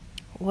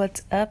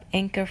What's up,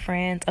 Anchor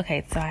friends?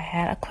 Okay, so I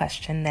had a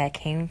question that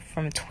came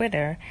from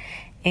Twitter,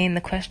 and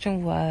the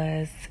question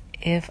was,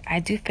 if I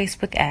do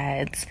Facebook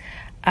ads,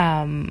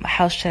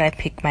 how should I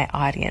pick my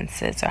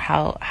audiences, or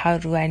how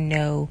do I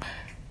know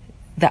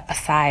the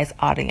size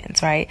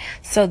audience, right?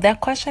 So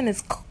that question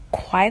is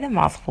quite a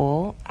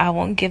mouthful. I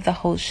won't give the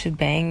whole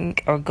shebang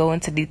or go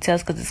into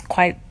details because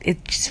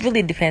it just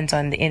really depends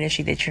on the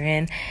industry that you're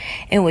in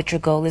and what your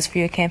goal is for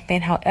your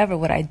campaign. However,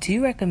 what I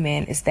do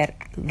recommend is that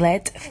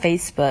let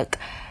Facebook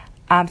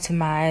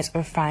optimize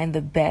or find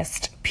the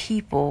best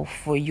people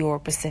for your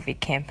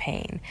specific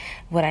campaign.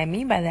 What I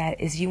mean by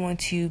that is you want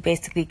to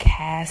basically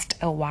cast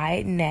a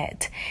wide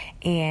net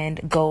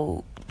and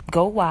go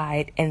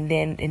wide and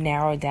then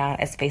narrow down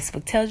as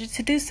Facebook tells you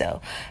to do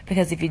so.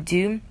 Because if you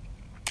do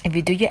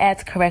your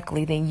ads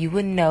correctly, then you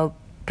would know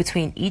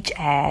between each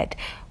ad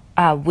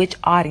which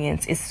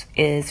audience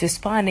is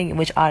responding and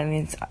which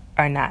audience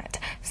are not.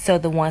 So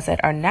the ones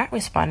that are not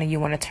responding, you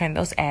want to turn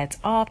those ads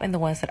off, and the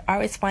ones that are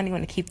responding, you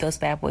want to keep those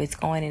bad boys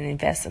going and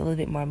invest a little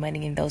bit more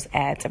money in those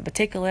ads in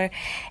particular,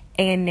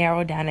 and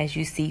narrow down as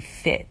you see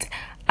fit.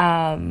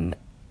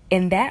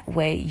 In that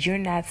way, you're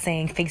not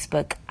saying,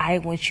 Facebook, I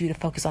want you to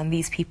focus on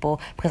these people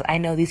because I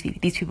know these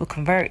people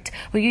convert.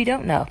 Well, you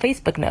don't know.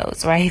 Facebook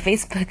knows, right?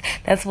 Facebook.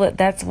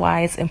 That's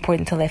why it's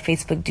important to let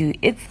Facebook do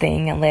its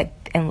thing and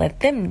let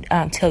them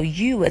tell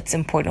you what's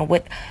important,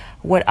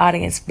 what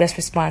audience best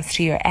responds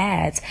to your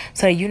ads,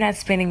 so that you're not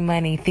spending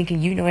money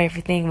thinking you know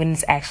everything when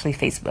it's actually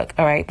Facebook.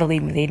 All right,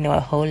 believe me, they know a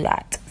whole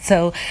lot.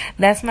 So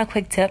that's my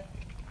quick tip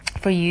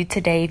for you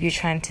today. If you're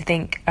trying to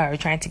think or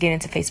trying to get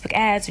into Facebook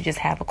ads, or just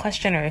have a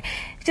question or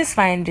just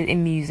find it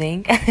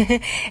amusing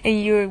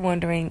and you're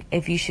wondering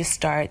if you should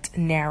start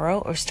narrow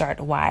or start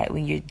wide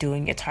when you're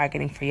doing your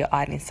targeting for your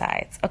audience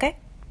size. Okay,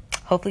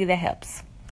 hopefully that helps.